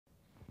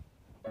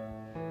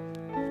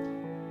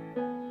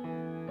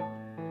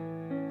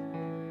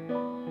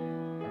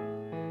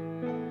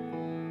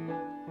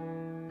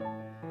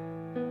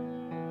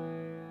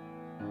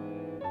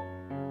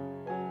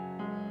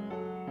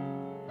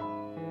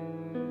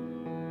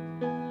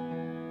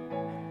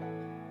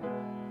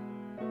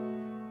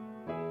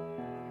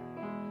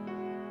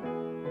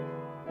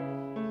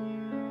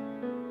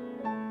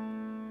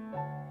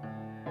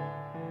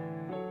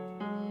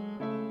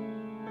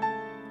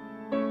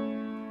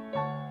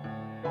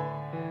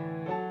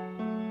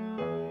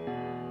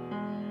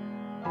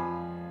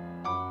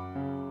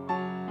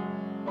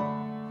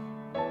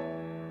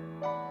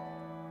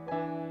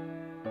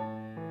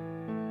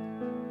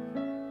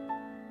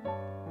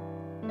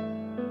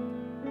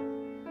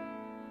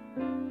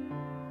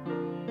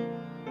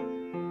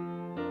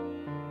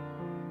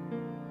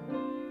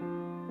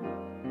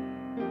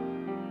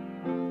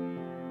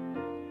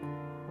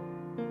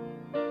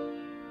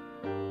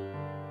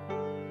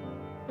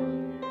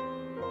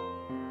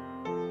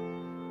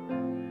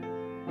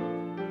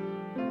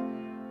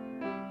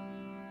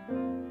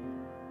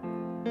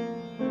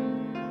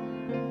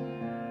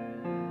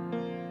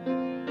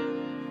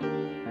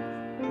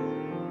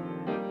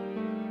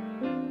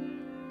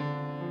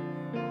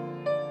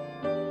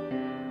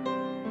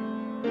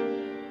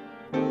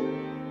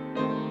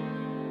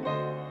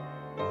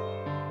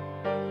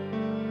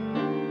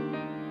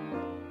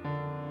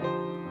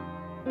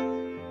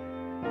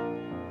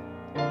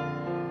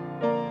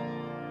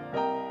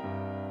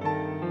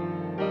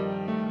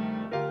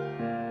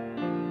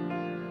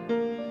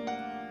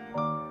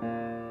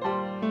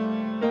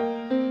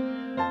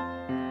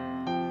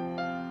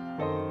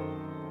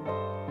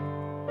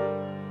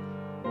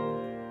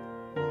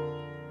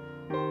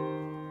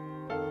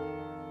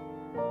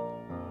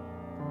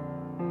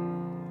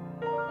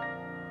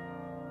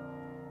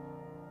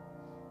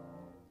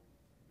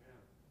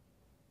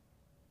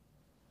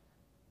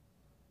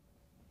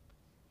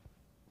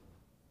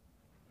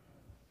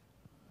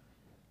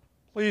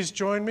Please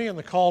join me in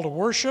the call to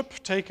worship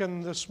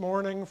taken this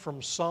morning from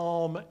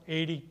Psalm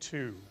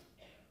 82.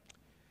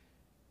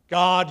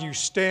 God, you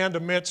stand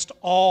amidst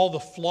all the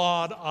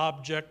flawed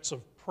objects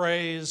of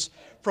praise.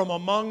 From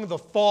among the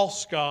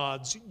false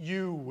gods,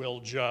 you will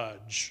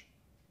judge.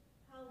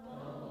 How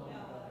long,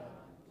 God,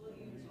 will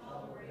you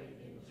tolerate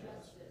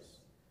injustice,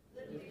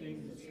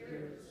 lifting the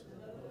spirits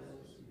of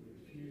those who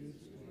refuse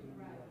to do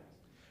right?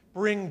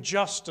 Bring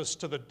justice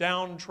to the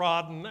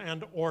downtrodden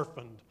and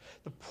orphaned,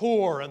 the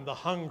poor and the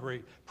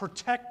hungry.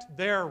 Protect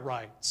their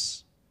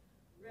rights.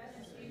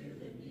 Rescue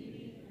the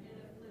needy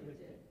and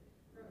afflicted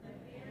from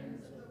the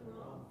hands of the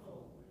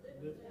wrongful.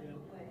 Lift them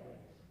away.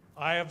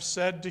 I have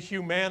said to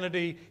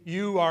humanity,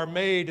 you are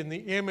made in the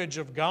image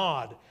of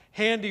God,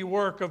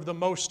 handiwork of the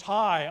Most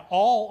High,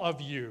 all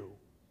of you.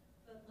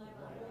 But like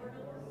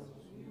mortals,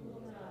 you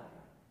will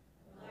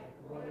die. Like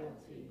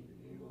royalty,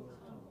 you will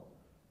tumble.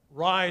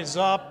 Rise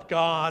up,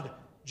 God,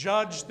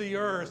 judge the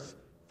earth,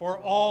 for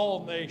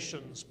all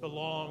nations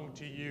belong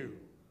to you.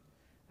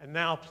 And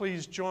now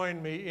please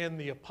join me in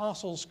the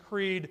Apostles'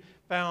 Creed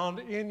found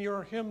in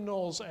your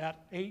hymnals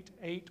at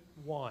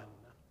 881.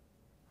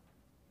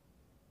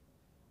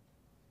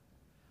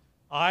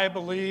 I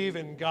believe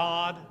in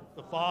God,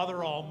 the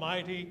Father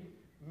Almighty,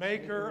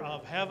 maker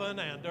of heaven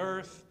and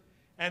earth,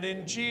 and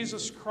in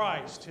Jesus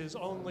Christ, his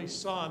only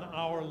Son,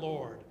 our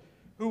Lord,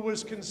 who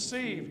was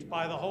conceived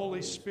by the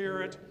Holy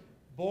Spirit,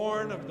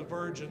 born of the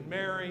Virgin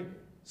Mary,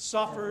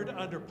 suffered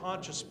under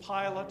Pontius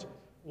Pilate,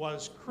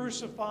 was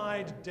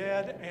crucified,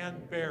 dead,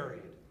 and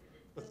buried.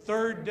 The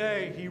third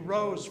day he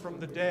rose from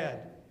the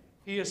dead.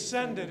 He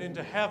ascended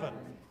into heaven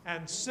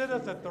and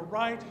sitteth at the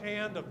right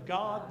hand of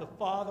God the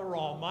Father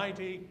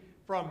Almighty.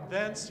 From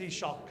thence he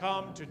shall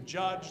come to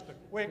judge the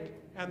quick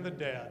and the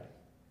dead.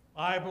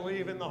 I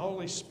believe in the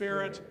Holy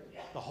Spirit,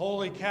 the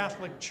Holy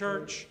Catholic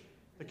Church,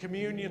 the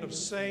communion of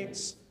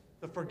saints,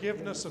 the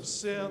forgiveness of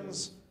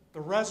sins, the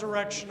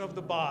resurrection of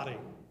the body,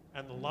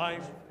 and the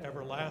life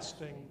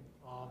everlasting.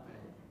 Amen.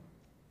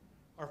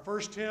 Our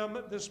first hymn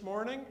this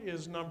morning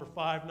is number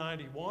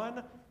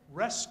 591,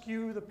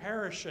 Rescue the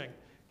Perishing.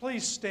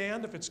 Please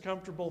stand if it's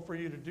comfortable for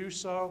you to do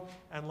so,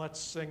 and let's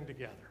sing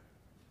together.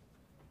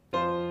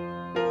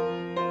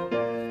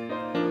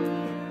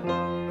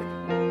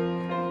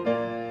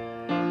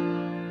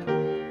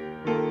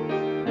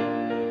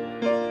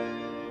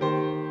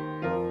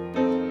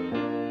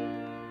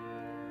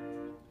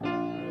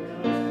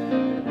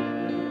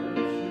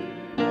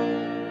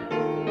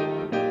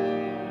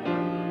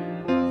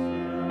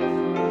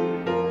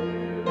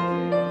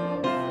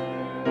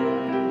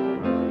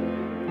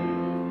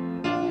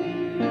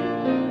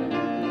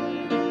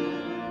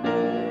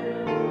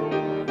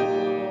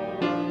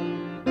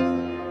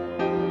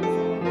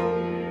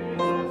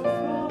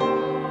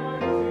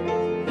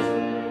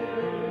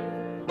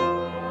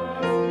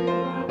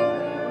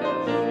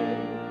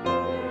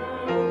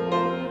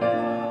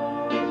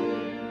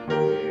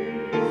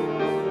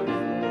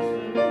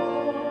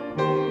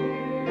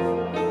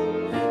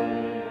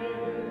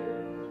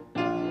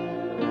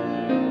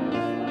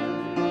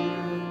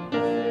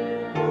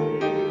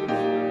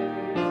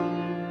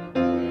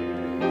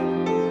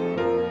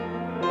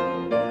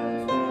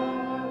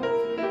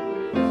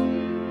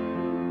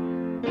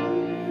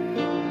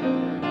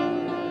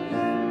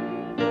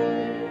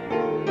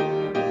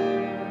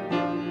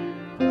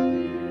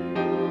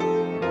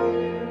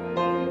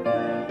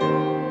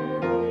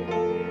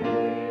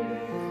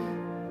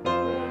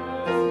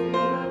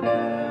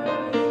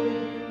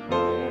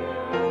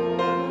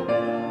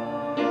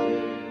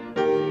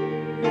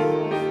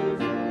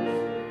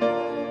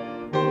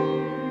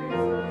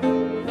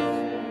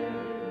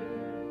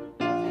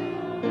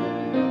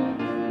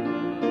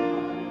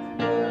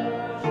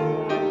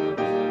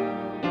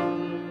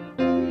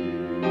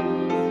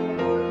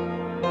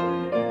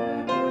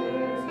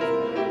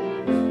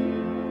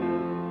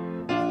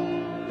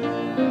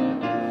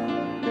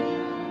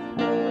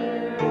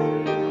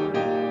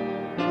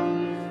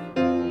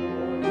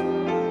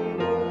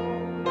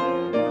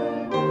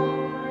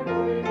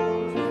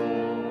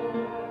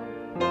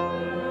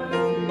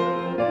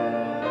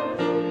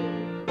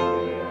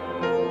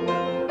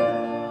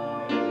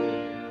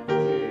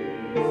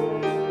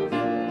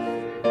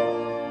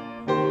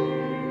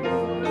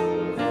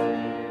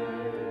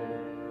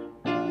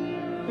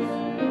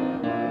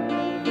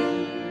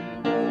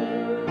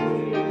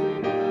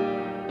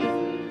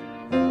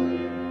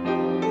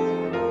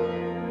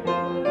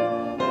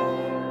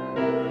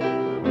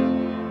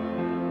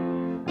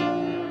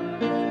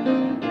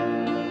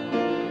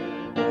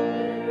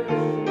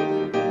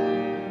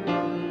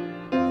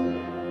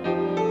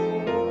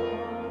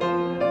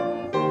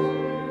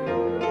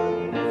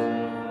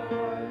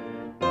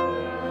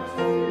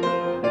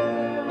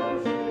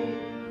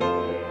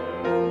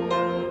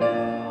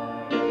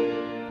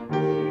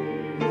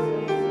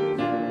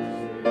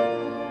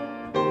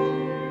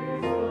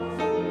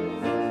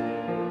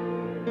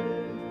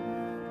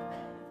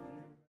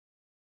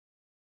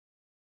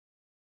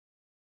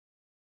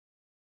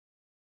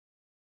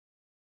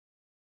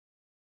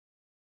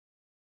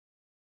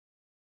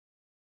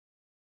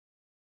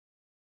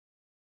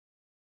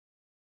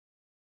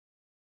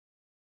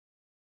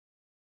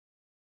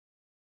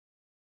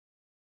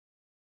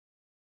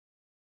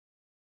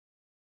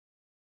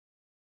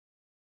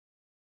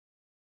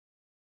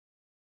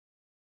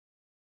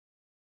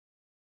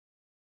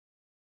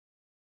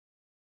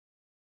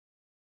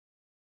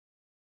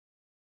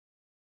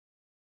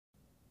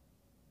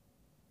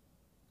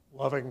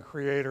 Loving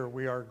Creator,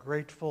 we are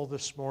grateful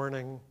this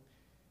morning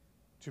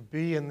to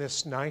be in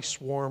this nice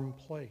warm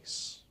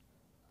place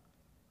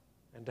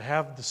and to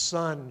have the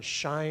sun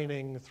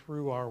shining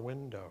through our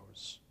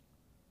windows,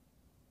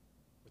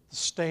 with the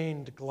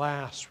stained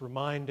glass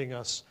reminding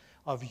us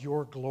of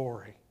your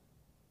glory.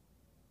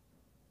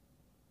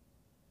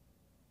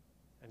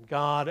 And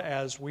God,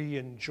 as we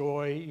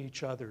enjoy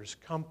each other's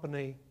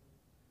company,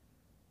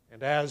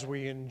 and as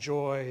we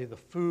enjoy the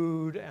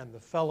food and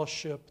the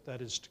fellowship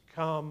that is to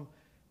come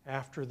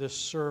after this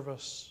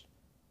service,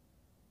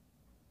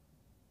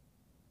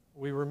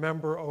 we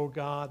remember, O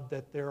God,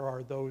 that there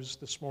are those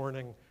this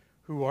morning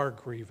who are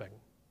grieving.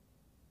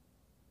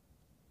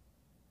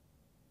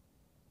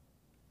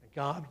 And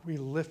God, we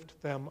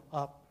lift them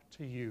up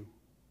to you.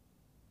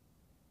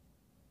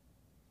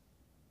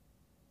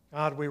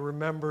 God, we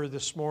remember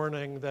this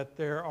morning that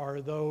there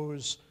are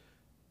those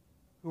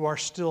who are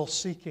still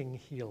seeking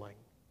healing,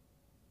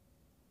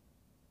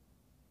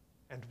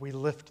 and we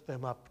lift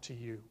them up to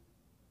you.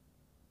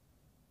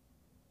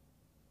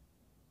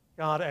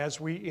 God, as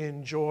we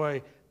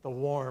enjoy the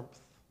warmth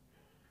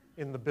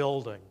in the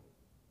building,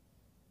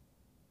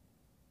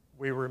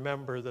 we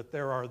remember that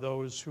there are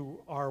those who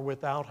are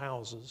without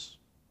houses,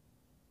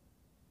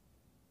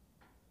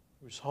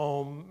 whose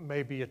home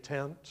may be a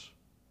tent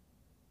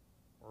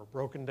or a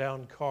broken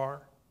down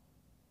car.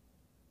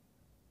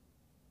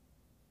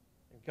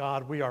 And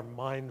God, we are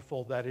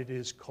mindful that it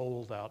is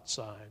cold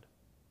outside,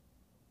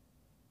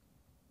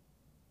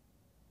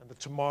 and that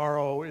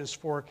tomorrow is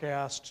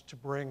forecast to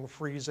bring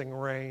freezing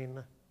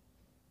rain,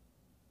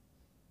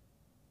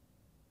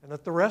 and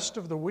that the rest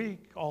of the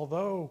week,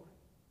 although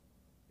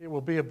it will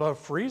be above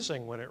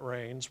freezing when it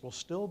rains, will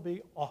still be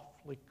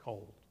awfully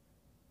cold.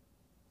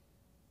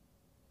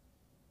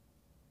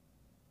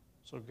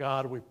 So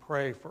God, we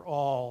pray for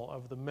all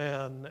of the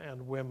men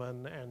and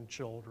women and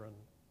children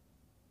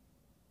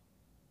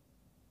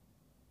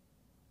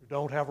who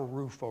don't have a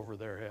roof over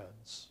their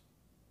heads.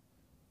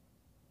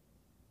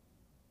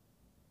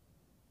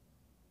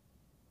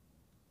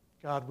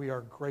 God, we are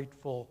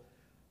grateful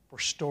for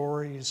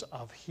stories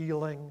of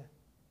healing.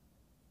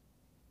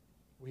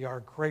 We are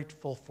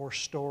grateful for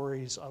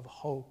stories of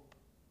hope.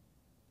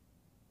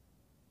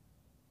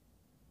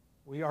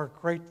 We are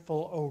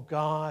grateful, O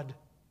God,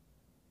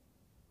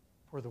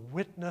 for the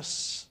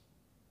witness,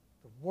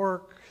 the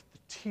work, the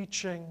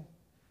teaching,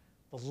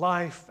 the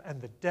life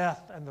and the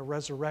death and the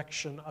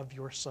resurrection of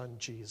your Son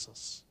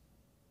Jesus,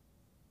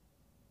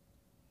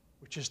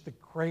 which is the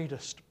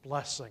greatest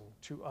blessing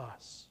to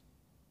us.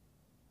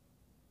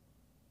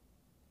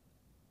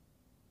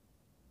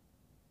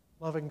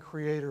 Loving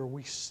Creator,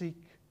 we seek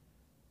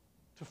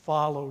to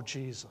follow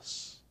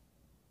Jesus.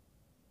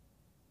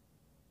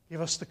 Give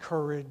us the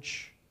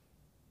courage,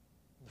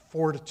 the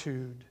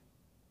fortitude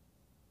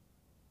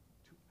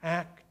to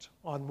act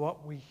on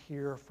what we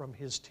hear from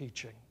his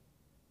teaching.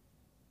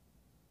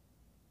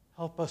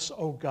 Help us,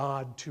 O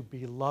God, to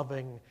be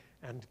loving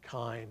and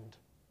kind.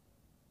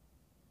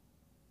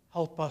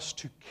 Help us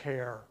to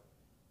care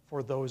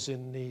for those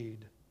in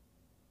need.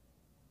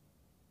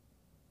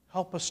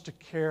 Help us to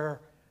care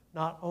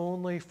not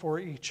only for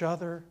each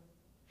other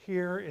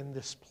here in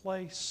this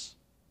place,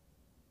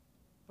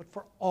 but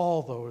for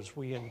all those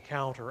we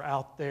encounter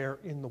out there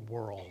in the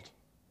world.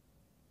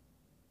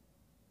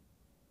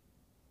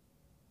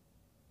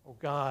 Oh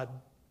God,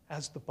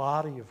 as the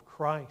body of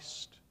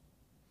Christ,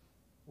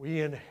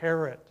 we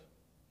inherit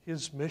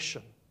his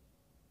mission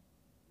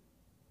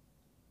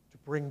to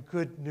bring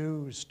good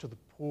news to the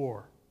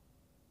poor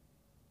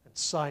and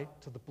sight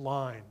to the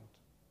blind.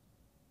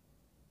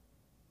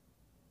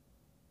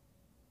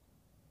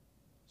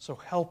 So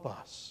help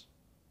us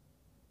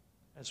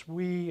as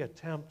we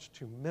attempt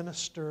to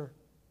minister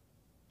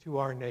to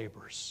our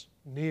neighbors,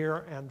 near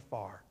and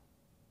far,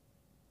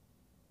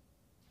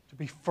 to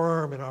be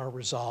firm in our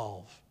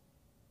resolve,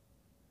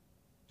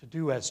 to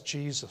do as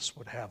Jesus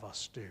would have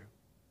us do.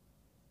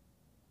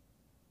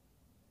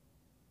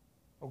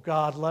 Oh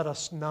God, let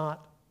us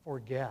not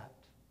forget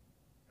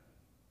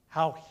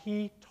how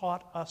he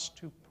taught us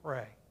to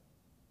pray,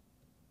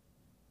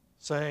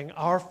 saying,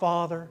 "Our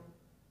Father,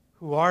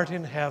 who art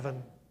in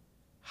heaven,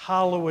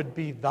 hallowed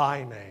be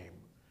thy name.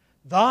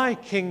 Thy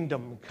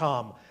kingdom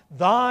come,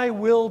 thy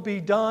will be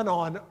done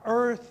on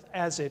earth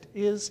as it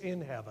is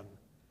in heaven.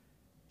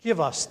 Give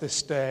us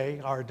this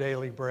day our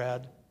daily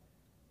bread,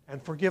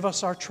 and forgive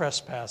us our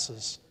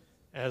trespasses,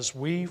 as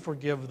we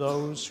forgive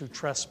those who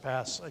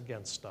trespass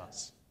against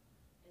us.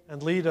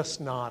 And lead us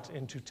not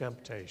into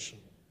temptation,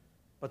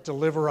 but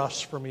deliver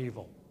us from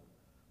evil.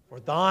 For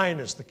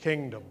thine is the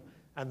kingdom,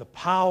 and the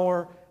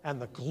power,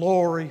 and the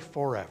glory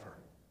forever.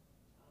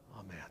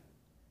 Amen."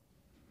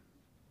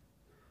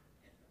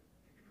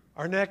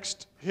 Our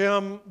next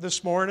hymn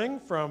this morning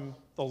from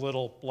the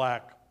Little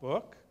Black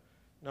Book,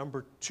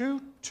 number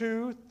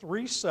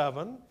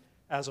 2237,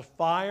 "As a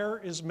Fire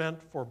is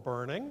Meant for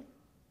Burning."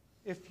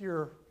 If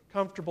you're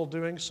comfortable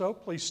doing so,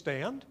 please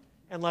stand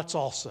and let's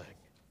all sing.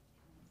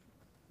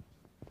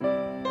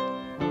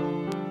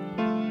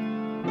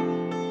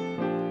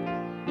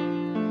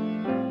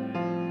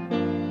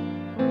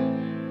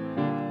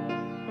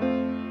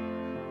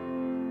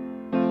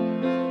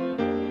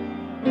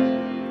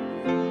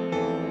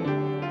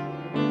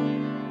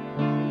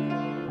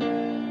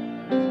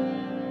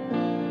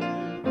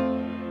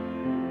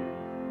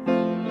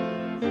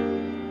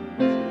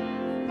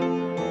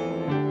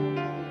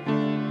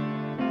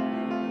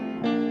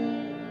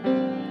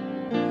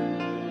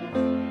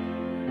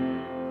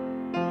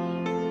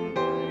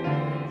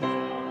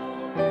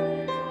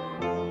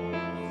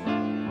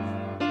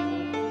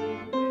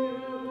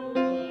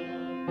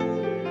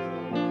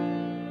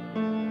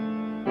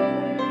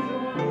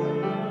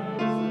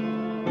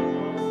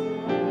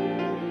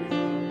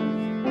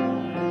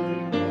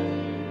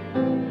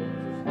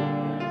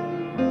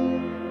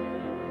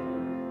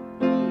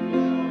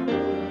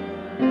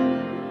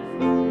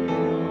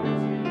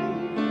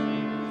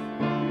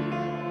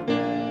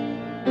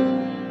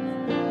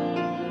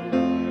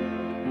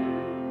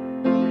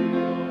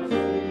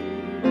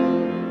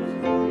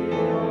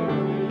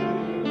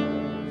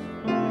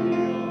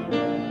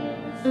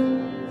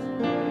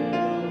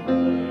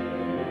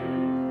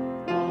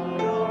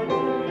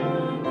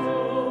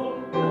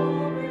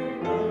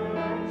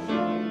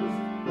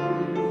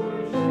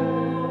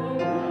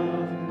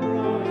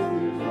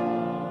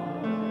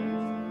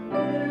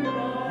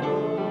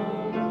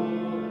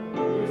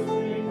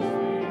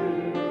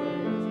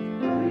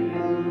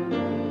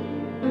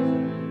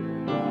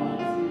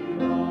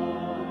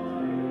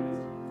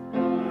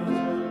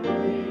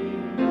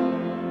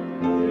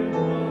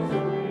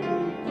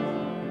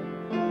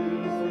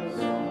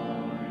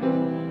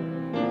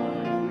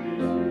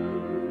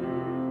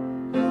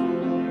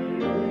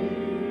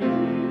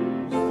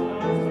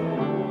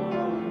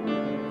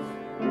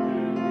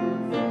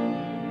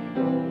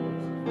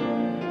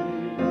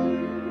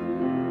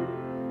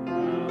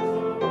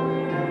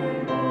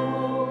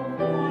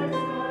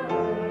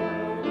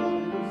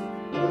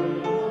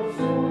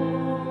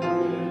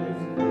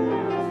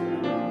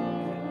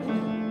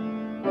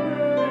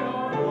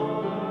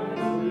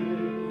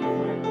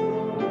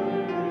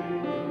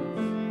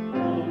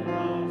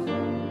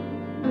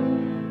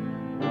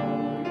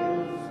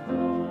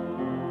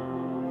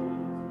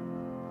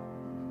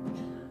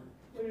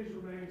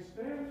 remain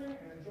standing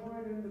and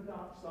join in the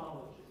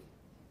doxology.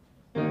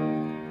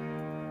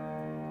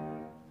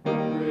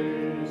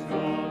 Praise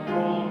God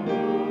from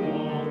whom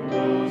all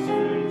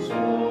blessings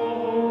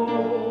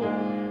flow.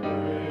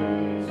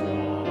 Praise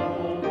God,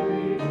 all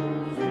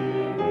creatures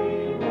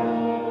here below.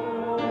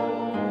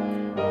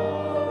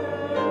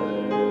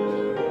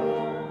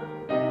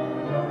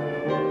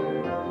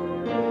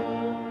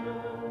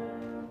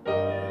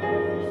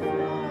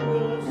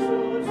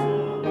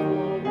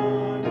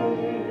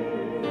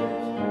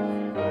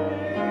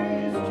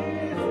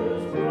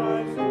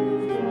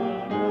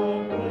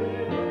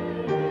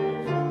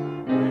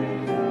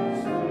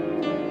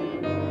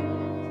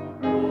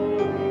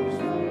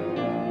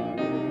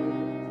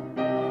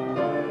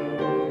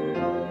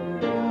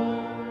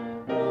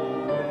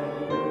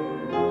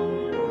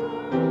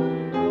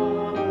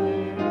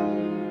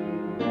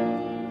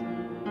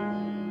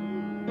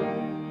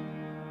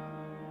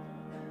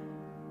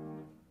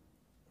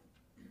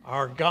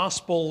 Our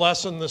gospel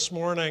lesson this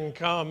morning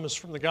comes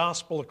from the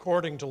Gospel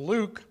according to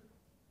Luke,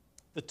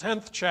 the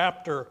 10th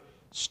chapter,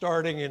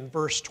 starting in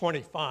verse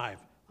 25.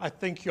 I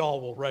think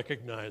y'all will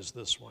recognize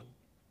this one.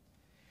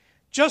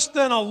 Just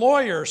then a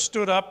lawyer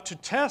stood up to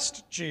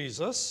test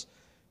Jesus.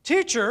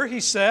 "Teacher," he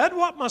said,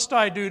 "what must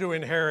I do to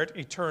inherit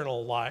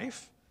eternal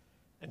life?"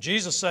 And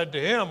Jesus said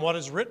to him, "What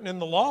is written in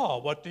the law?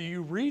 What do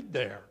you read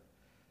there?"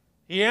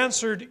 He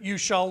answered, "You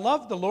shall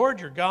love the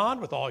Lord your God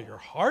with all your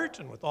heart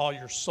and with all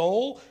your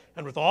soul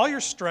and with all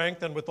your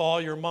strength and with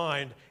all your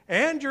mind,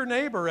 and your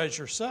neighbor as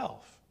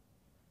yourself."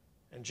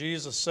 And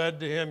Jesus said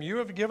to him, "You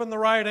have given the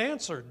right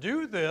answer.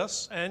 Do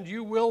this, and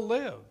you will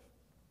live."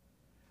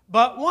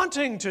 But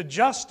wanting to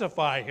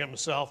justify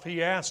himself,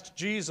 he asked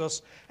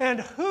Jesus,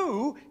 "And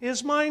who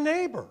is my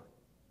neighbor?"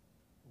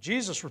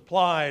 Jesus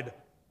replied,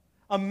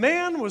 "A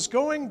man was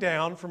going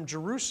down from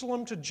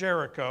Jerusalem to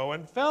Jericho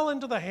and fell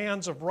into the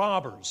hands of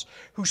robbers,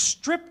 who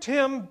stripped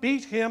him,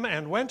 beat him,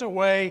 and went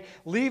away,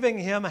 leaving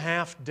him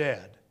half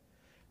dead.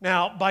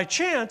 Now, by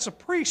chance, a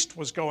priest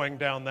was going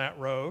down that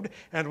road,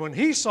 and when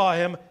he saw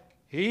him,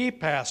 he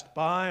passed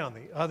by on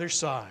the other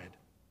side.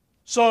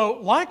 So,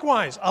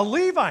 likewise, a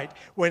Levite,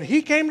 when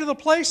he came to the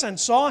place and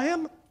saw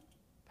him,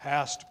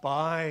 passed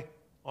by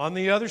on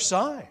the other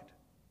side.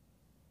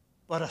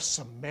 But a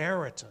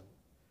Samaritan,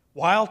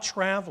 while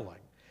traveling,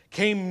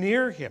 came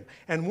near him,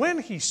 and when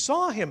he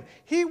saw him,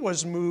 he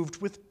was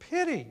moved with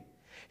pity.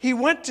 He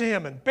went to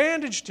him and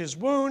bandaged his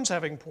wounds,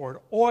 having poured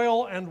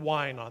oil and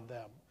wine on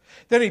them.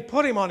 Then he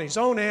put him on his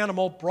own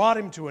animal, brought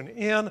him to an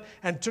inn,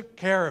 and took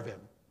care of him.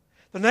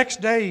 The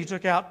next day he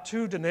took out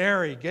 2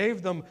 denarii,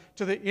 gave them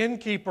to the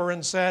innkeeper,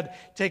 and said,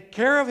 "Take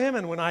care of him,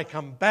 and when I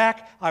come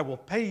back, I will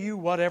pay you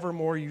whatever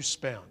more you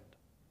spend."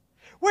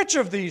 Which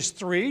of these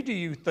 3 do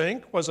you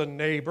think was a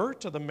neighbor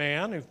to the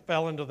man who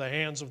fell into the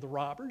hands of the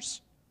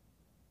robbers?"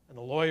 And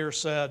the lawyer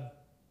said,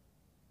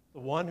 "The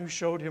one who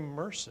showed him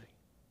mercy."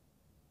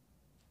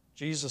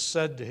 Jesus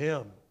said to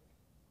him,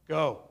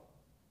 "Go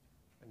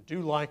and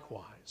do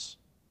likewise."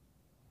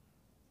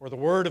 For the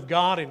word of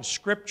God in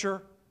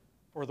Scripture,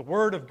 for the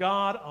word of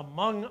God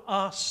among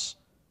us,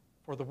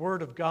 for the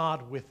word of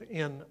God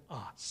within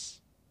us.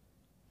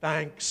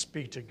 Thanks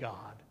be to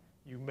God.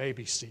 You may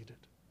be seated.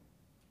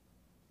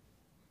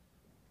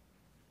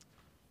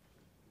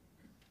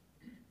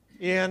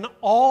 In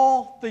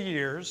all the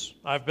years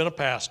I've been a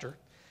pastor,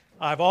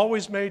 I've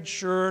always made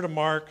sure to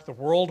mark the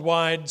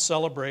worldwide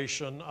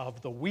celebration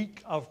of the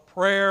Week of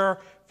Prayer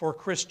for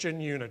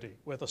Christian Unity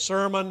with a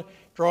sermon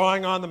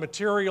drawing on the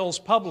materials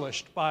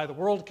published by the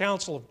World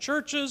Council of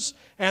Churches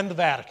and the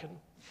Vatican.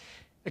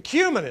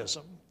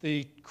 Ecumenism,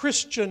 the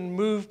Christian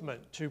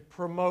movement to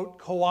promote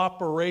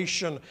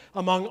cooperation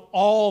among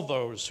all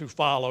those who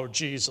follow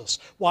Jesus,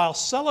 while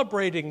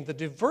celebrating the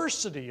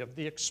diversity of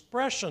the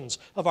expressions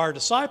of our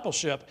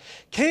discipleship,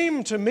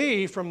 came to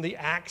me from the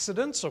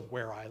accidents of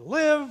where I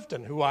lived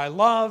and who I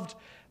loved,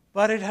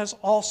 but it has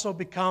also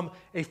become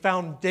a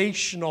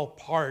foundational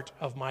part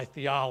of my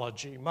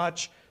theology,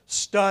 much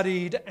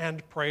studied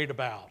and prayed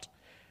about.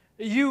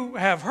 You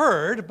have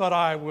heard, but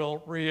I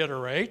will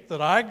reiterate,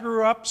 that I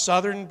grew up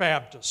Southern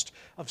Baptist,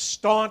 of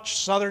staunch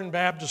Southern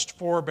Baptist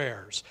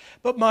forebears.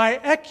 But my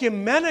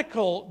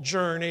ecumenical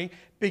journey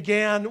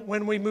began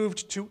when we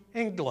moved to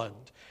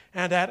England.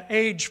 And at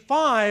age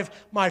 5,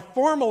 my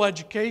formal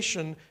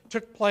education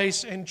took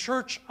place in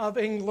Church of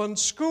England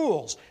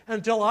schools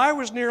until I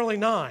was nearly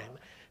 9,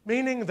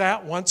 meaning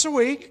that once a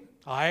week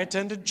I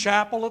attended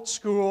chapel at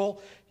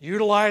school,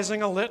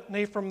 utilizing a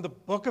litany from the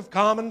Book of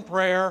Common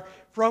Prayer,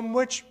 from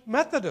which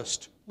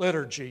Methodist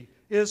liturgy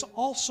is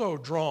also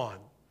drawn.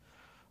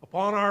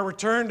 Upon our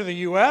return to the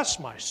U.S.,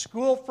 my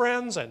school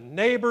friends and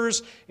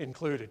neighbors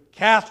included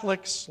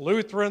Catholics,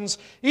 Lutherans,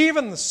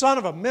 even the son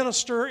of a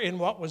minister in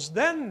what was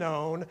then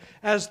known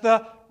as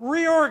the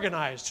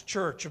Reorganized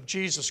Church of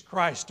Jesus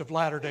Christ of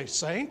Latter-day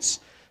Saints,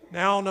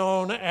 now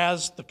known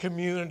as the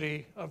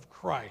Community of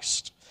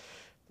Christ.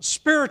 The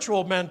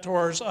spiritual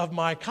mentors of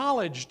my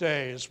college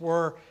days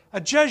were a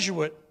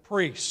Jesuit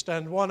priest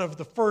and one of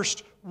the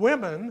first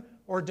women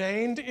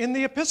ordained in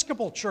the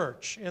Episcopal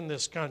Church in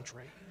this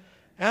country.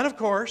 And of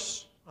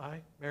course,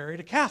 I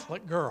married a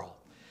Catholic girl.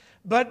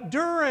 But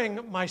during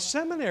my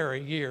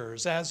seminary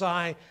years, as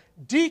I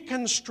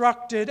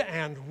deconstructed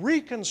and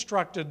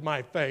reconstructed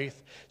my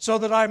faith so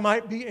that I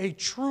might be a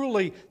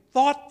truly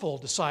thoughtful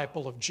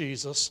disciple of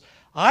Jesus,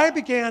 I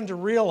began to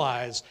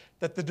realize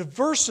that the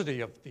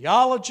diversity of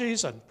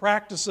theologies and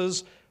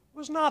practices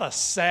was not a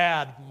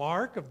sad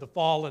mark of the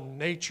fallen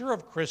nature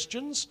of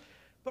Christians,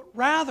 but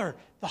rather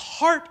the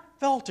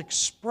heartfelt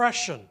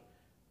expression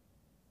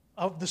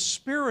of the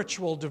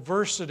spiritual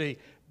diversity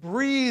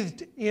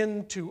breathed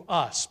into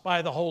us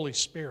by the Holy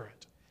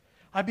Spirit.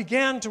 I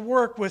began to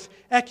work with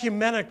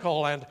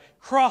ecumenical and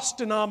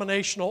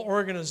cross-denominational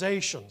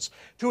organizations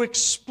to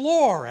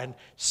explore and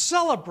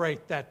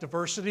celebrate that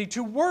diversity,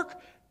 to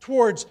work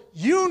towards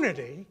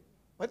unity,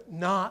 but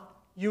not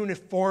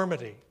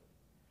uniformity.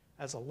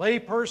 As a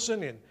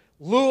layperson in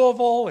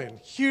Louisville, in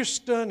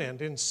Houston,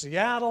 and in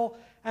Seattle,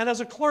 and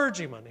as a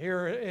clergyman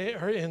here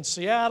in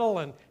Seattle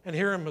and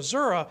here in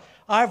Missouri,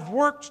 I've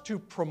worked to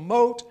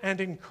promote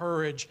and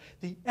encourage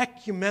the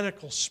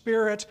ecumenical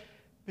spirit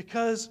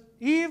because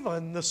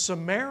even the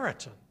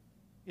Samaritan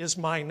is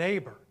my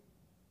neighbor.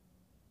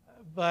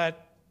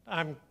 But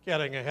I'm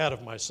getting ahead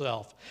of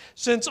myself.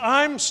 Since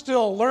I'm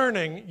still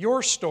learning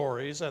your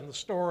stories and the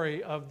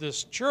story of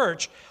this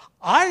church,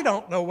 I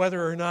don't know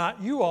whether or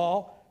not you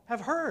all have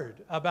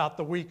heard about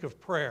the Week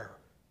of Prayer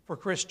for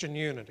Christian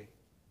Unity.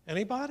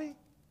 Anybody?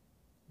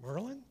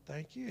 Merlin,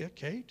 thank you.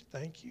 Kate,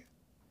 thank you.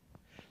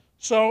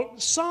 So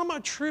some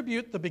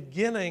attribute the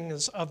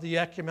beginnings of the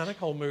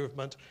ecumenical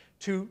movement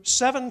to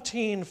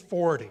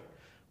 1740,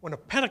 when a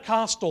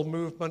Pentecostal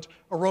movement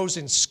arose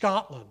in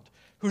Scotland,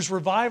 whose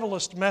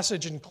revivalist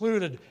message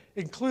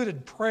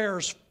included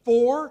prayers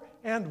for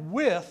and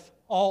with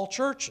all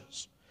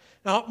churches.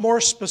 Now, more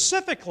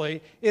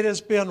specifically, it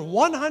has been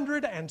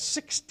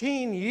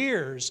 116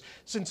 years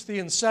since the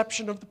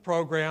inception of the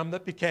program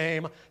that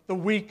became the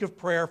Week of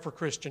Prayer for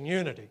Christian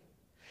Unity.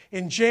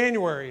 In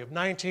January of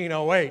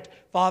 1908,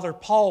 Father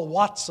Paul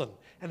Watson,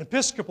 an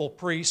Episcopal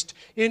priest,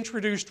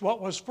 introduced what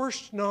was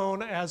first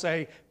known as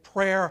a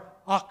prayer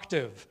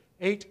octave,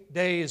 8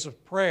 days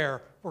of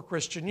prayer for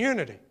Christian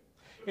unity.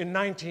 In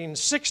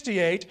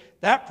 1968,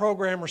 that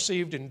program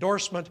received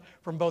endorsement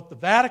from both the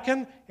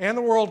Vatican and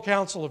the World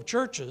Council of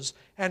Churches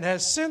and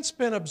has since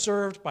been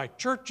observed by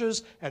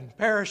churches and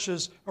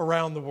parishes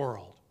around the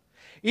world.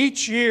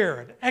 Each year,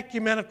 an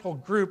ecumenical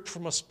group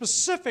from a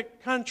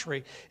specific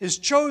country is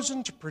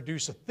chosen to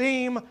produce a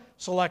theme,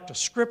 select a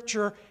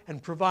scripture,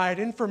 and provide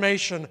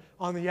information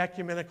on the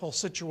ecumenical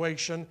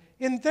situation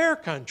in their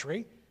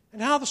country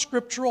and how the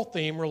scriptural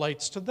theme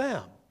relates to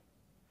them.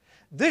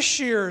 This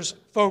year's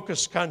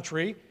focus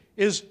country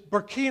is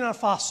Burkina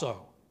Faso.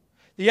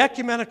 The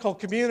ecumenical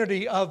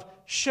community of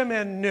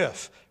Chemin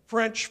Neuf,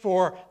 French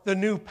for the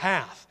New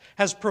Path,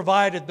 has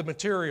provided the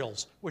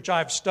materials which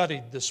I've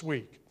studied this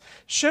week.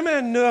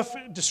 Chemin Neuf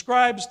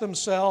describes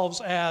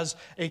themselves as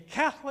a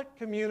Catholic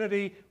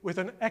community with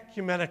an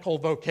ecumenical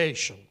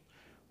vocation.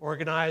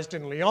 Organized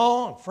in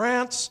Lyon,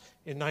 France,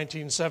 in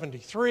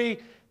 1973,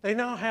 they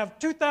now have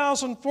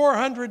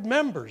 2,400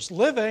 members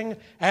living,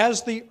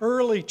 as the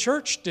early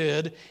church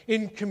did,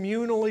 in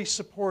communally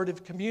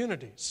supportive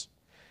communities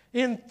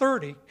in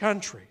 30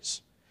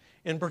 countries.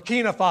 In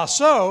Burkina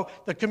Faso,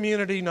 the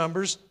community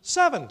numbers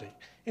 70,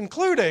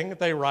 including,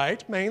 they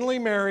write, mainly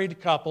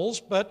married couples,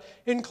 but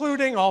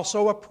including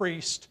also a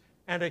priest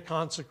and a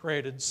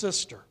consecrated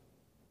sister.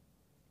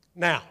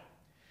 Now,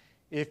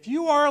 if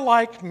you are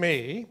like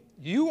me,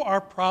 you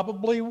are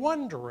probably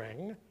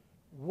wondering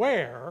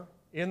where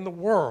in the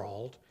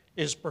world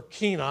is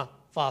Burkina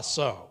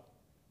Faso?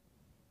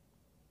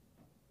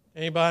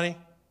 Anybody?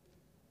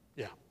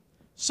 Yeah.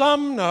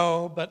 Some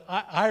know, but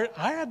I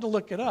had to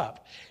look it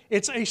up.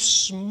 It's a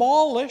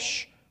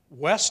smallish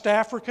West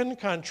African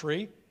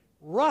country,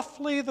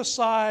 roughly the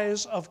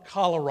size of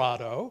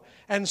Colorado,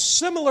 and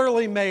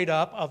similarly made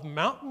up of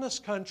mountainous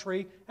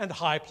country and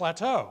high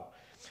plateau.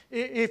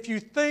 If you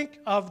think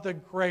of the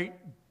Great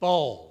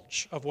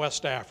Bulge of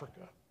West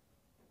Africa,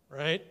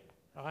 right?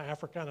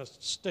 Africa kind of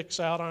sticks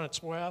out on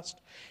its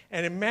west.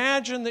 And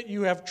imagine that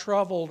you have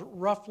traveled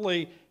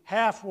roughly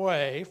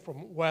halfway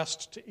from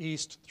west to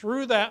east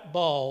through that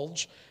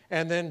bulge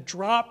and then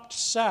dropped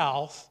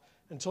south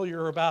until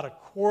you're about a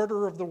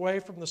quarter of the way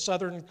from the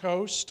southern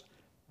coast.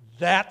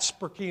 That's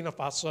Burkina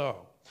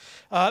Faso.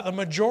 The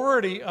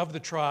majority of the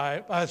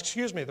tribe,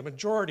 the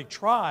majority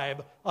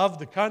tribe of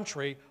the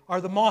country are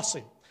the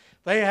Mossi.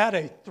 They had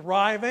a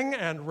thriving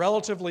and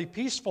relatively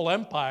peaceful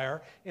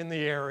empire in the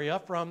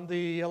area from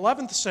the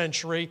 11th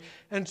century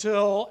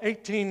until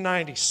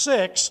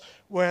 1896,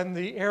 when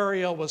the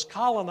area was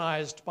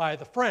colonized by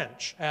the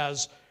French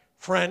as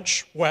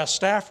French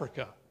West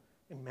Africa.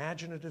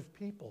 Imaginative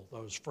people,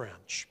 those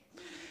French.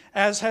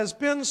 As has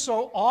been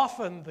so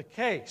often the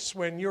case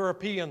when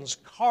Europeans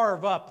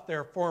carve up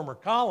their former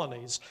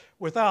colonies,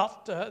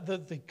 without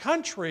the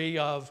country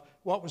of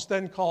what was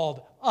then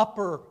called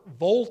Upper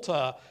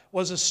Volta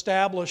was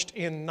established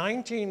in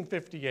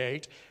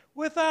 1958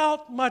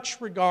 without much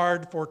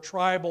regard for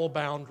tribal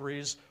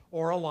boundaries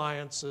or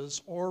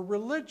alliances or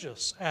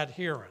religious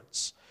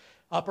adherence.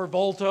 Upper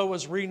Volta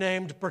was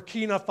renamed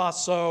Burkina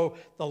Faso,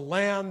 the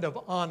land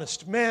of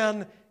honest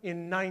men,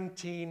 in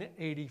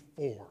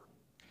 1984.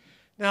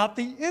 Now,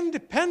 the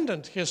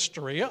independent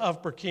history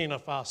of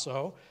Burkina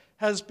Faso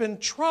has been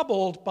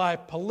troubled by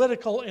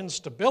political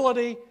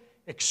instability,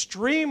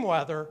 extreme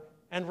weather,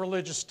 and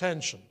religious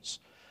tensions.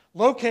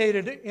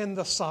 Located in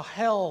the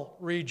Sahel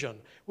region,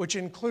 which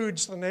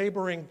includes the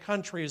neighboring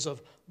countries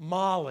of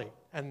Mali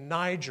and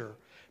Niger,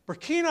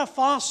 Burkina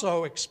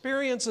Faso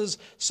experiences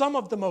some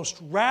of the most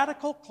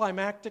radical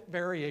climatic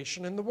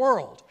variation in the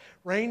world,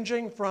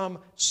 ranging from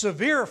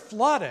severe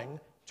flooding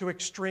to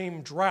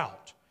extreme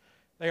drought.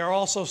 They are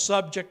also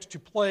subject to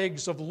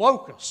plagues of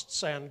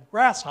locusts and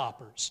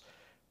grasshoppers,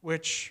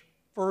 which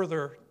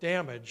further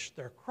damage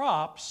their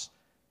crops.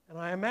 And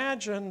I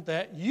imagine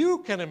that you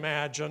can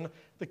imagine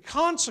the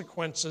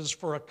consequences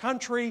for a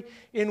country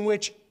in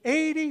which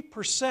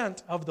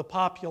 80% of the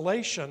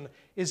population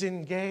is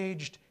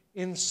engaged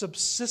in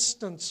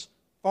subsistence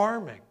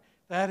farming.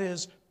 That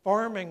is,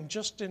 farming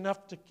just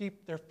enough to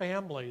keep their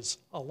families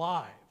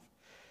alive.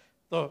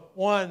 The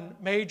one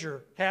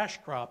major cash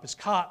crop is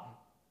cotton.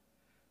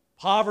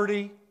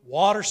 Poverty,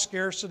 water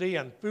scarcity,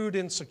 and food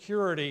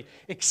insecurity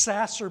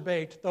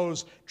exacerbate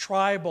those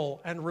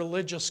tribal and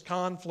religious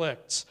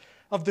conflicts.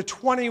 Of the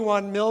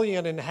 21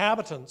 million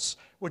inhabitants,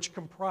 which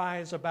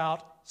comprise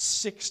about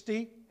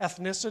 60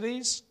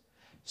 ethnicities,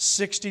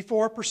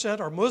 64%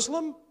 are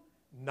Muslim,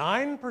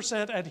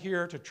 9%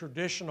 adhere to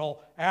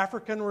traditional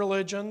African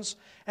religions,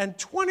 and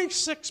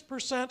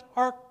 26%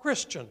 are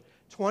Christian,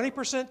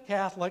 20%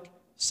 Catholic,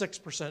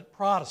 6%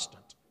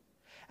 Protestant.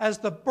 As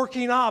the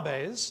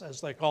Burkinabés,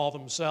 as they call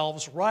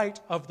themselves, write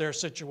of their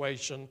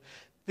situation,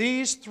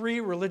 these three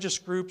religious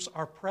groups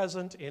are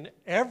present in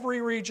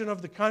every region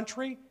of the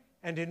country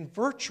and in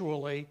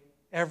virtually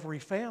every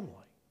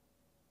family.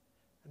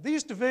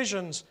 These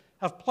divisions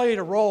have played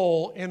a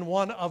role in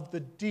one of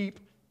the deep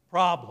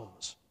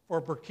problems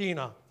for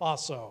Burkina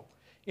Faso: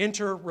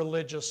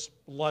 interreligious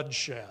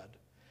bloodshed.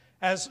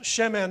 As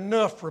Chemin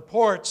Neuf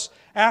reports,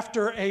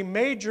 after a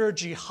major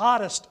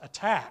jihadist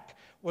attack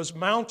was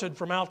mounted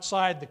from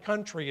outside the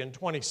country in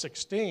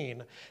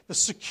 2016, the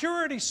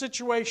security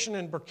situation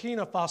in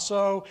Burkina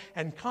Faso,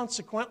 and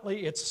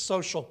consequently its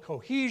social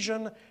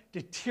cohesion,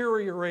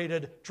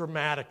 deteriorated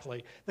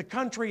dramatically. The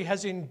country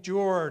has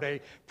endured a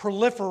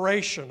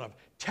proliferation of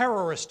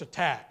terrorist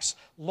attacks,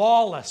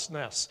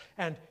 lawlessness,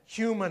 and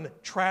human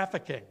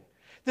trafficking.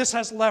 This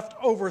has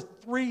left over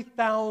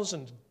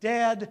 3,000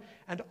 dead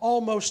and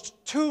almost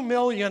 2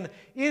 million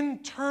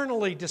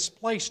internally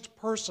displaced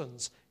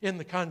persons in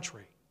the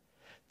country.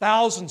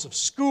 Thousands of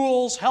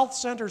schools, health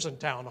centers, and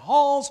town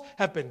halls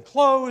have been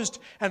closed,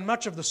 and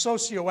much of the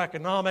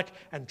socioeconomic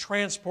and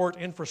transport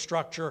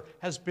infrastructure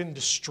has been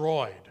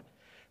destroyed.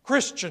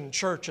 Christian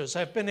churches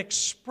have been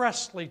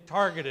expressly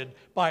targeted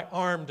by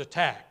armed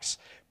attacks.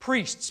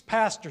 Priests,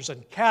 pastors,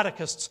 and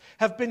catechists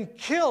have been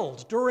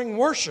killed during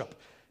worship,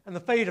 and the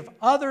fate of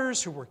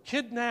others who were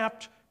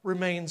kidnapped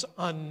remains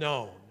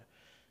unknown.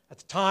 At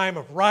the time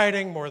of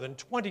writing, more than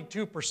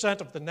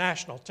 22% of the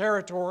national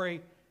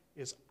territory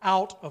is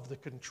out of the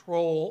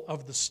control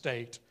of the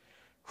state.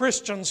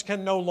 Christians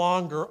can no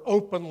longer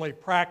openly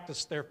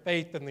practice their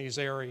faith in these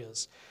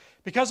areas.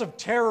 Because of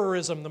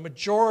terrorism, the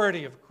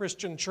majority of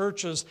Christian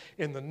churches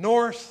in the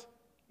north,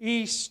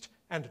 east,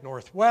 and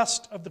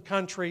northwest of the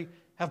country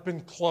have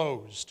been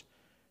closed.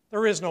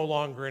 There is no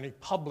longer any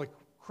public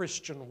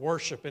Christian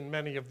worship in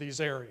many of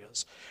these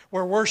areas.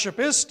 Where worship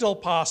is still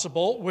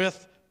possible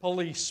with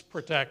police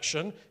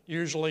protection,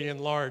 usually in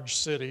large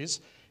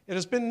cities, it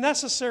has been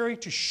necessary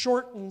to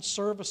shorten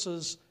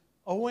services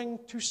owing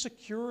to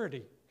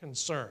security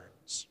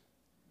concerns.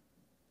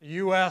 The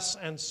U.S.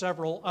 and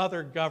several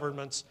other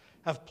governments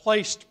have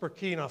placed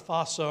Burkina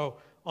Faso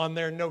on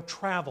their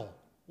no-travel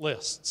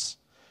lists.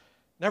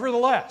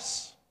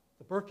 Nevertheless,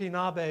 the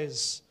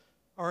Burkinabés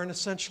are an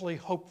essentially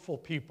hopeful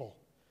people.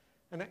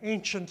 An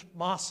ancient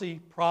Mossi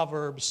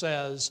proverb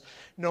says,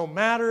 "No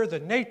matter the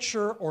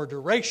nature or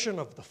duration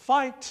of the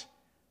fight,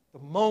 the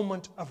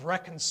moment of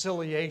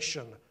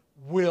reconciliation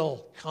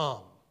will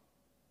come."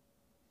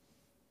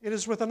 It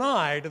is with an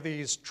eye to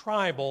these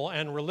tribal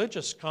and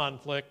religious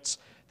conflicts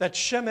that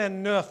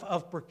Chemin Neuf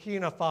of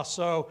Burkina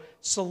Faso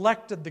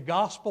selected the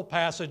gospel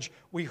passage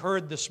we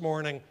heard this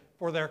morning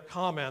for their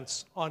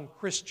comments on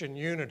Christian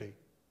unity.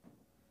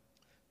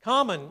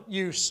 Common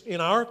use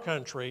in our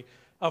country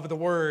of the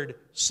word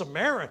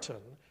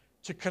Samaritan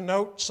to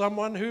connote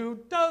someone who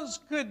does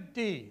good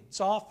deeds,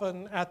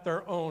 often at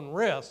their own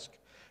risk,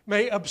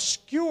 may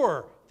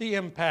obscure the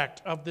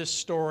impact of this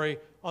story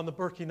on the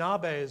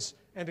Burkinabés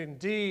and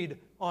indeed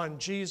on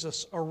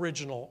Jesus'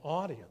 original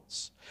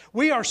audience.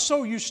 We are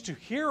so used to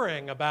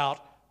hearing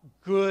about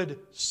good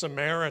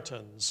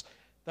Samaritans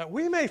that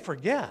we may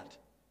forget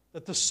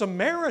that the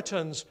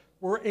Samaritans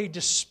were a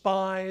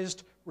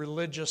despised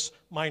religious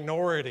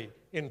minority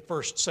in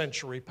first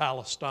century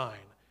Palestine.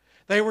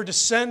 They were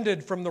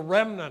descended from the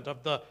remnant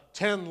of the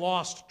 10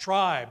 lost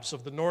tribes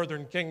of the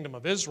northern kingdom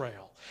of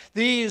Israel.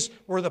 These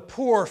were the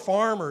poor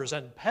farmers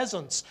and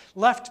peasants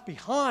left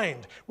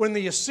behind when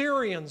the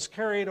Assyrians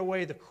carried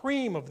away the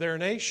cream of their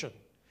nation.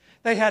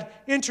 They had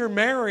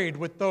intermarried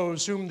with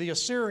those whom the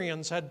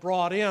Assyrians had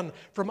brought in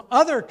from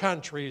other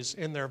countries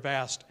in their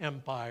vast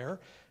empire,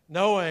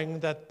 knowing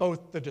that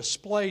both the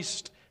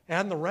displaced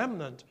and the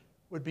remnant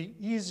would be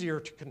easier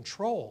to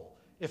control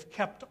if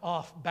kept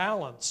off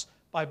balance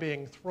by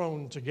being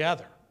thrown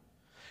together.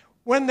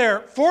 When their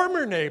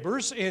former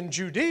neighbors in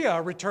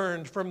Judea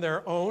returned from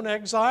their own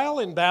exile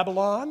in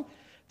Babylon,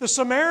 the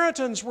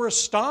Samaritans were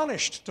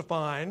astonished to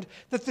find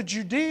that the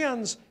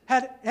Judeans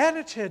had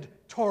edited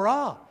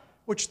Torah,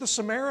 which the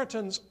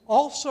Samaritans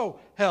also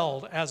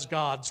held as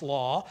God's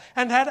law,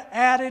 and had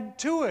added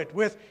to it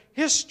with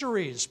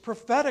histories,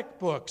 prophetic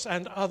books,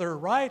 and other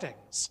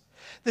writings.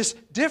 This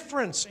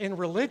difference in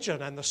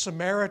religion and the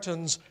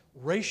Samaritans'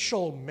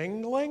 racial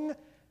mingling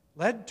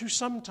led to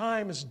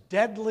sometimes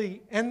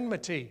deadly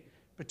enmity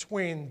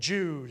between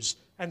Jews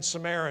and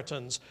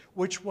Samaritans,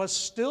 which was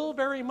still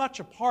very much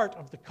a part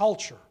of the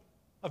culture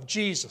of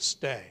Jesus'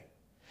 day.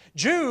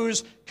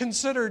 Jews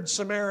considered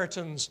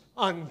Samaritans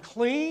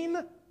unclean,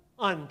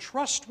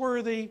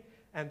 untrustworthy,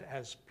 and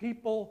as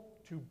people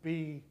to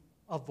be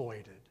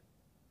avoided.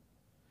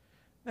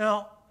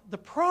 Now, the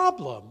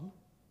problem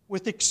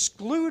with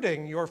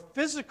excluding your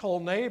physical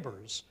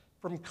neighbors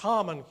from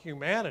common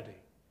humanity,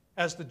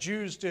 as the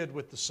Jews did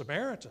with the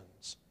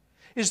Samaritans,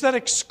 is that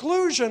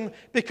exclusion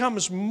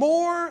becomes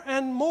more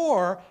and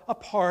more a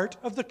part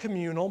of the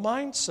communal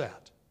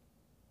mindset.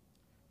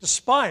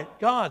 Despite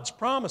God's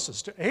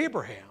promises to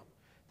Abraham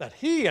that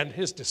he and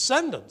his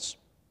descendants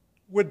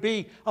would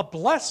be a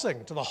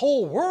blessing to the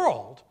whole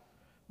world,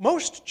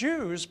 most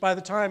Jews, by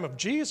the time of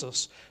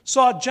Jesus,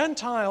 saw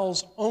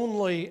Gentiles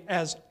only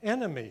as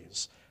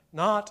enemies,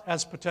 not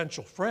as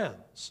potential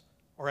friends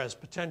or as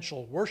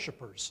potential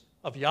worshipers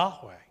of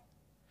Yahweh.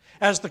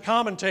 As the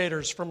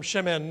commentators from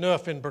Chemin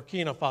Neuf in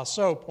Burkina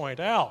Faso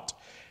point out,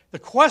 the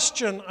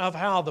question of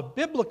how the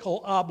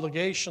biblical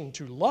obligation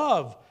to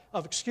love,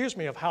 of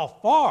how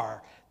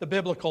far the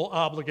biblical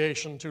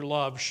obligation to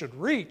love should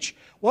reach,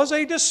 was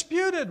a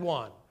disputed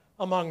one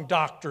among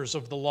doctors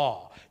of the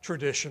law.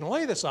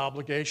 Traditionally, this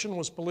obligation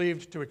was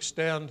believed to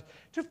extend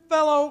to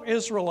fellow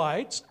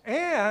Israelites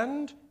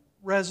and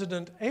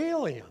resident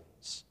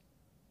aliens.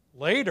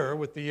 Later,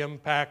 with the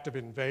impact of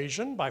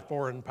invasion by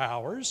foreign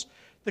powers,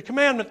 the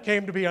commandment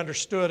came to be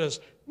understood as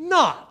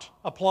not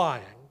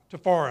applying to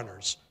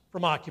foreigners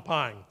from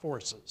occupying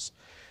forces.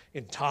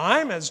 In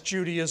time, as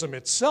Judaism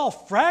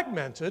itself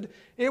fragmented,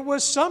 it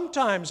was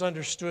sometimes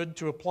understood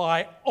to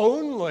apply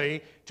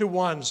only to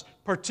one's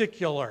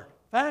particular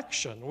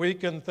faction. We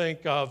can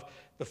think of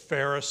the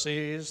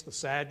Pharisees, the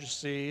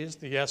Sadducees,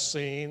 the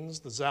Essenes,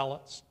 the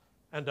Zealots,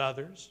 and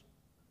others.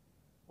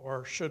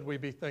 Or should we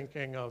be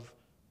thinking of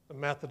the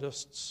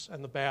Methodists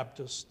and the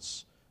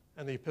Baptists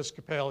and the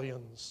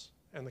Episcopalians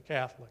and the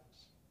Catholics?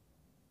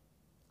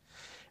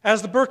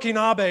 As the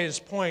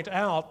Burkinabés point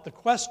out, the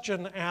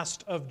question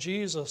asked of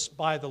Jesus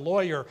by the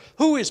lawyer,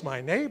 "Who is my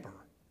neighbor?"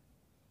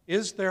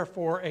 is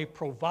therefore a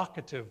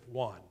provocative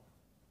one.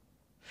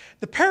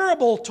 The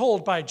parable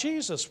told by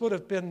Jesus would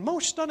have been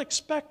most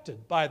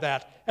unexpected by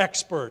that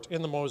expert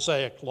in the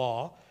Mosaic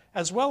law,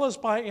 as well as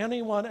by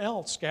anyone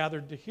else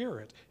gathered to hear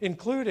it,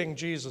 including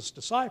Jesus'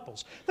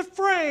 disciples. The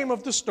frame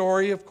of the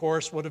story, of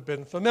course, would have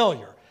been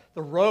familiar.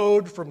 The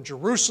road from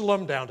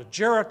Jerusalem down to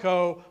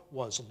Jericho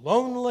was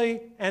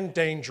lonely and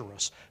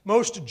dangerous.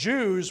 Most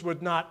Jews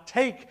would not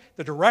take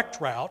the direct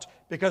route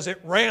because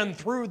it ran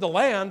through the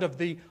land of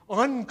the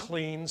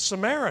unclean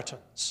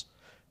Samaritans.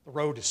 The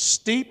road is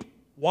steep,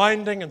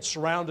 winding, and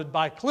surrounded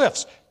by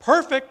cliffs,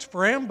 perfect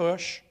for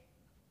ambush.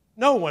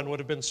 No one would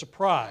have been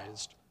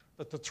surprised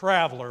that the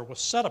traveler was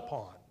set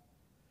upon.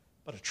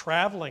 But a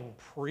traveling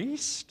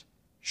priest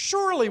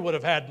surely would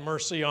have had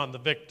mercy on the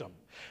victim.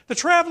 The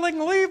traveling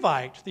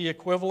Levite, the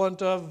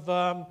equivalent of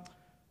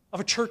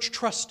a church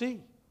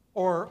trustee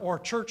or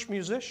church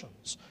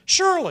musicians,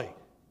 surely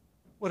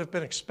would have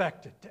been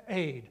expected to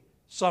aid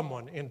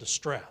someone in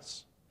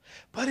distress.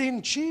 But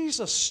in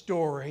Jesus'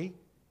 story,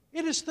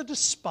 it is the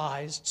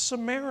despised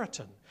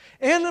Samaritan,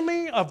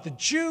 enemy of the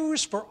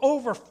Jews for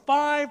over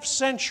 5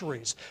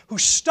 centuries, who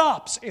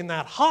stops in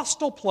that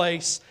hostile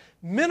place,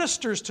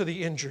 ministers to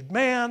the injured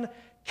man,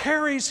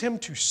 carries him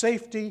to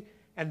safety,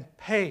 and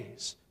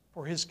pays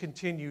for his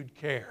continued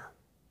care.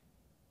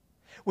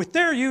 With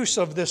their use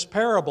of this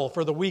parable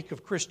for the week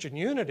of Christian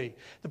unity,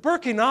 the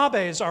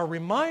Burkinabés are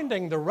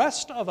reminding the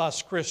rest of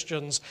us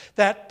Christians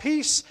that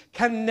peace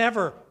can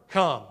never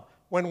come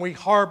when we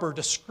harbor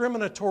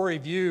discriminatory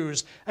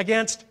views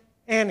against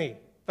any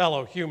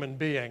fellow human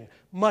being,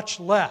 much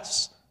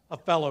less a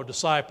fellow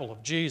disciple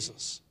of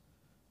Jesus.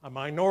 A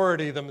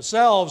minority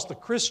themselves, the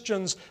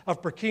Christians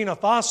of Burkina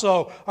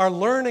Faso are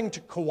learning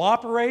to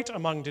cooperate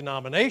among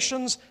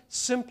denominations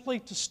simply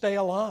to stay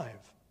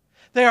alive.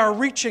 They are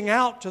reaching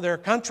out to their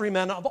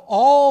countrymen of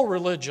all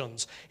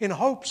religions in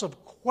hopes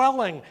of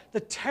quelling the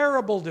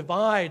terrible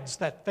divides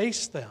that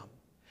face them.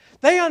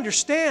 They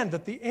understand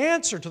that the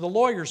answer to the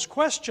lawyer's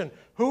question,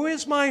 "Who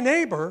is my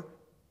neighbor?"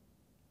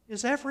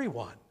 is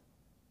everyone.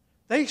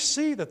 They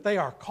see that they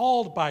are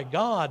called by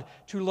God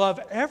to love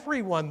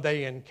everyone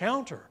they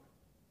encounter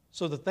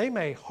so that they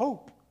may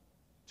hope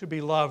to be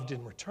loved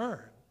in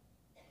return.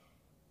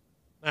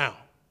 Now,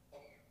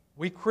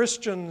 we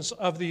Christians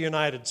of the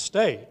United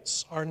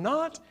States are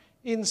not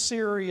in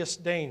serious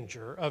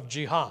danger of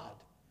jihad.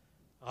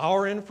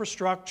 Our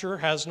infrastructure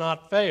has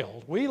not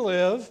failed. We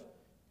live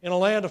in a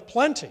land of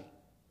plenty.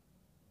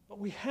 But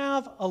we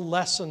have a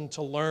lesson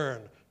to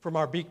learn from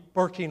our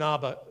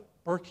Burkinabe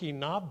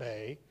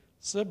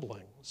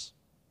siblings.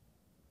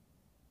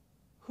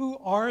 Who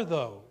are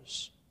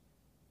those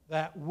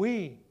that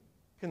we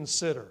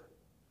consider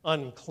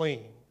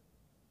unclean?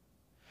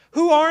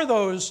 Who are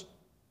those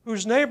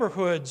whose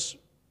neighborhoods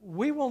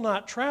we will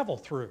not travel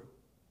through?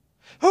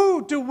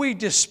 Who do we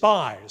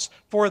despise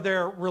for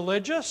their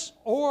religious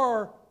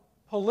or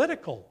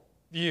political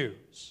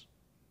views?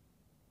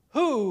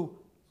 Who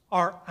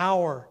are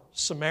our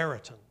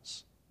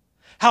Samaritans?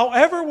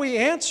 However we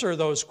answer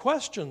those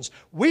questions,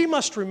 we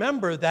must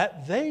remember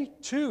that they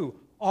too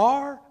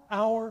are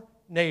our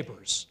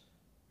neighbors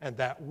and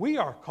that we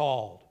are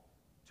called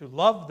to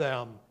love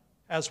them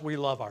as we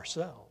love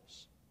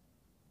ourselves.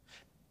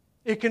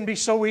 It can be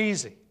so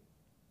easy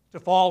to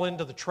fall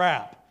into the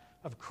trap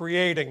of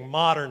creating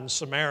modern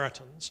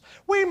Samaritans.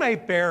 We may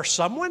bear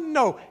someone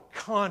no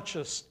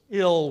conscious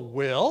ill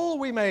will.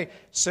 We may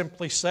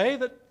simply say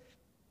that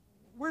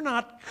we're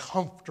not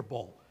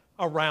comfortable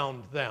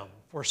around them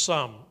for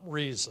some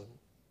reason.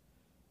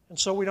 And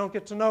so we don't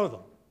get to know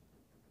them.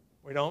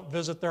 We don't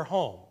visit their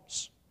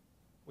homes.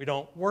 We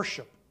don't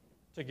worship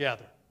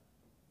together.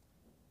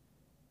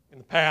 In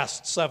the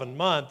past 7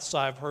 months,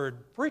 I've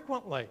heard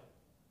frequently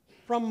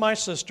from my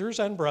sisters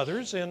and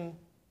brothers in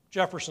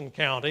Jefferson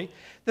County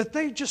that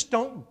they just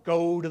don't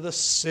go to the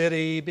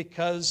city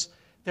because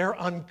they're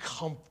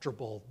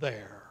uncomfortable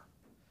there.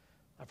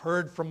 I've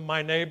heard from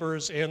my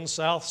neighbors in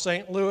South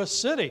St. Louis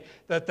City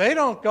that they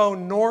don't go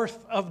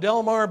north of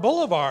Del Mar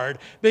Boulevard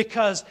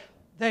because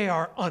they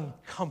are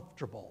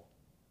uncomfortable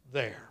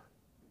there.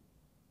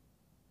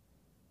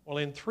 Well,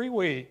 in 3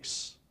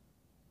 weeks,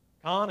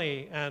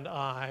 Connie and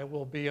I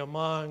will be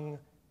among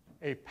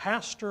a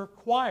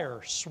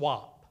pastor-choir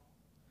swap,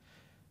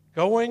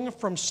 going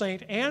from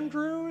St.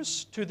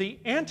 Andrews to the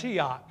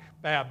Antioch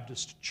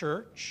Baptist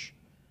Church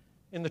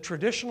in the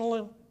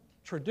traditional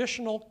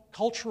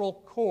cultural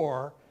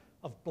core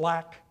of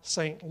Black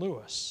St.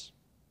 Louis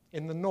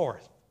in the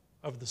north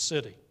of the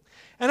city.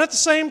 And at the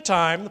same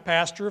time, the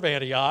pastor of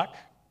Antioch,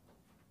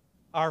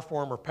 our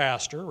former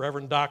pastor,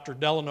 Reverend Dr.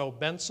 Delano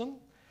Benson,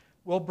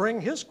 will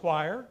bring his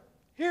choir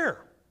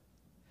here.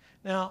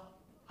 Now,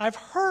 I've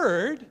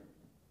heard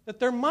that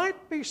there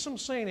might be some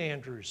St.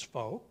 Andrews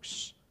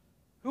folks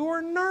who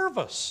are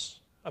nervous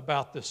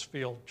about this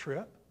field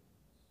trip.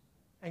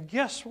 And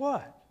guess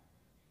what?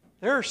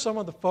 There are some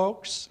of the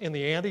folks in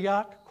the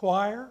Antioch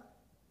choir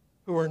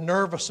who are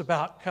nervous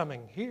about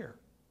coming here,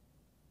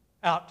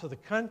 out to the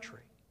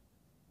country,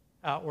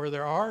 out where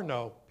there are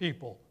no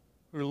people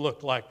who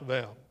look like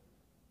them.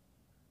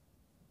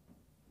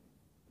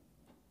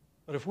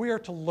 But if we are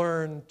to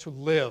learn to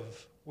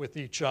live with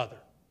each other,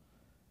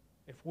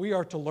 if we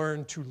are to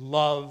learn to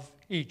love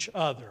each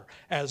other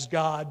as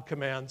God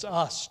commands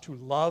us to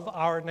love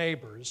our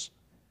neighbors,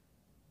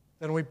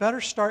 then we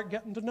better start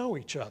getting to know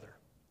each other.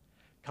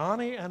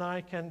 Connie and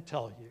I can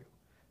tell you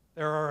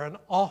there are an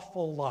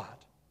awful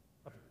lot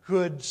of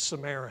good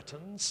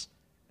Samaritans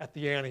at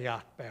the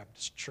Antioch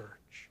Baptist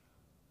Church.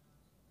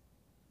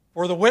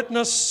 For the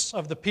witness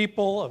of the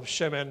people of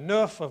Chemin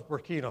Neuf of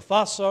Burkina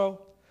Faso,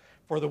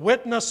 for the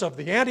witness of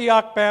the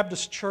Antioch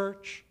Baptist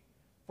Church,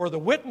 for the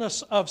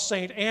witness of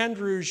St.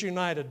 Andrew's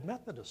United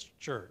Methodist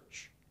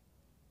Church,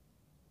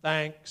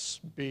 thanks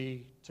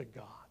be to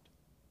God.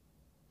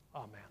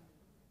 Amen.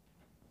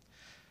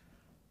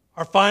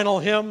 Our final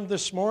hymn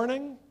this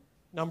morning,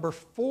 number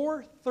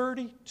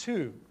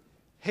 432,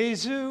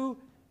 Jesus,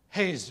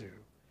 Jesus.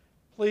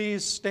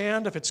 Please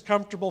stand if it's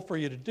comfortable for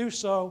you to do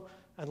so,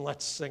 and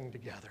let's sing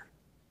together.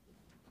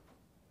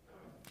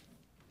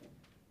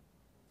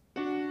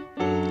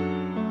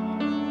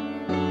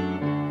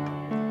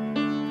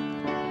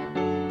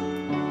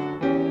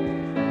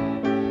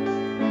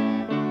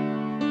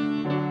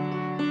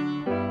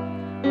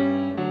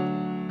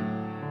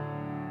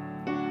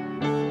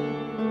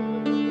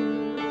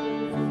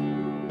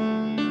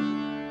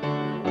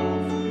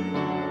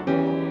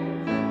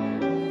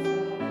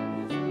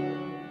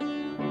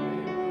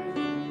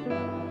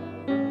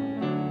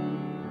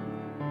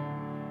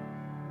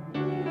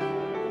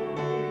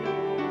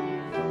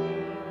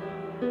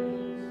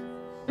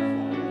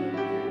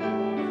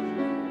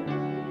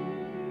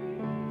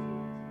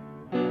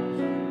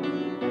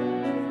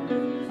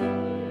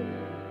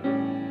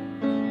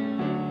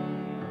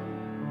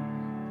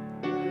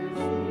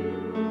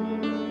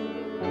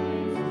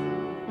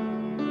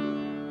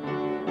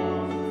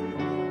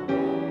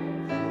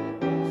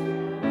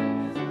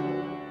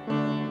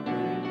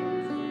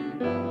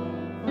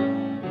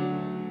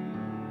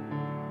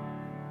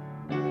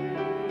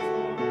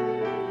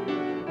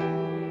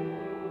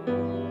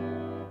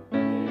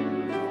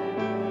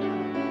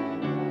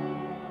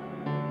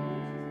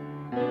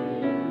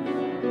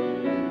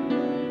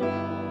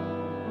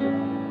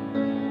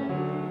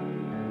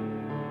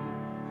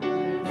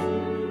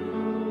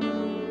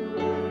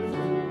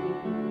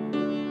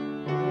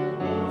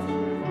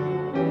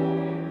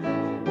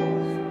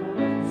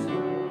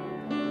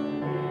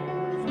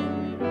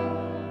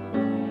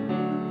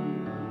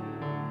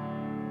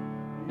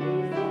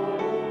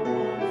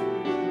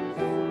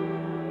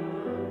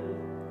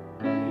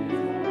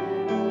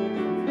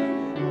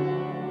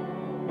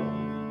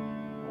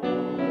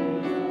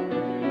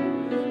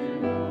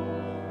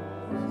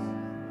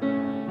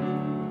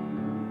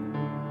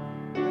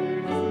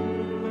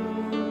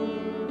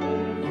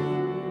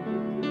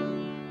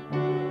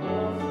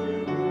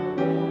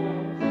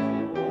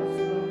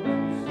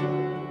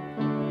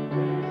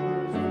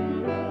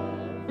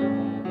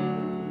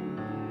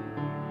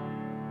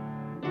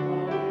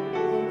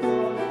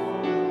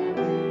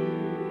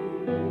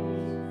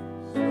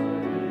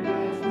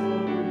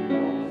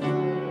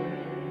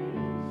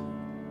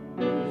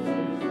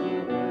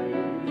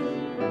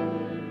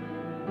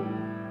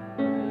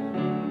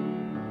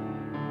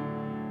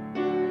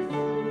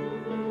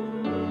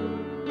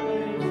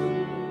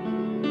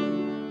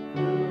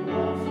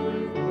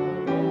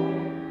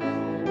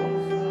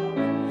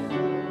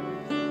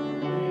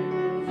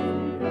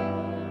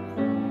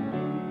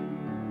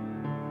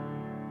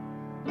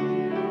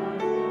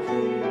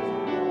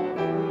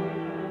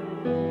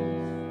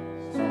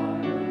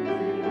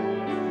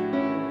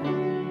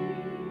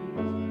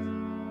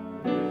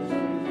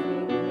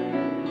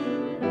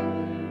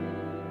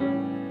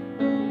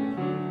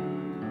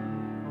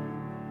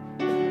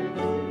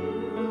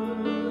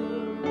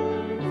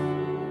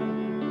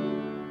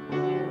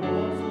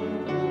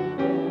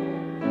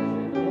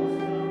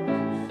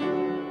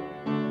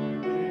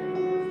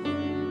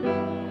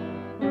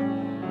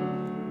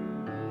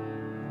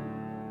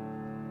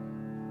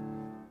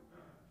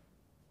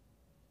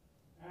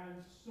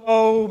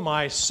 So,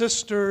 my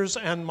sisters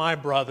and my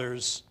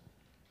brothers,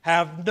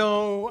 have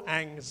no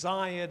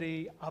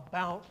anxiety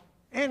about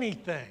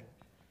anything,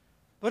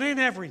 but in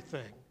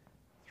everything,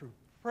 through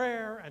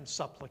prayer and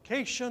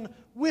supplication,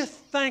 with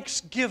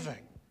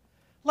thanksgiving,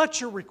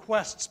 let your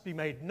requests be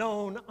made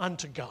known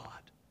unto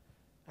God.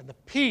 And the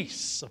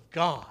peace of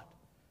God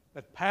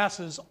that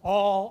passes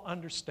all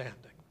understanding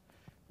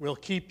will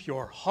keep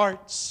your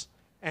hearts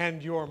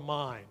and your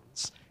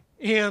minds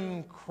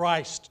in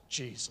Christ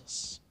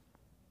Jesus.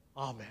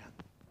 Amen.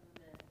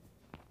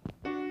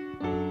 Amen.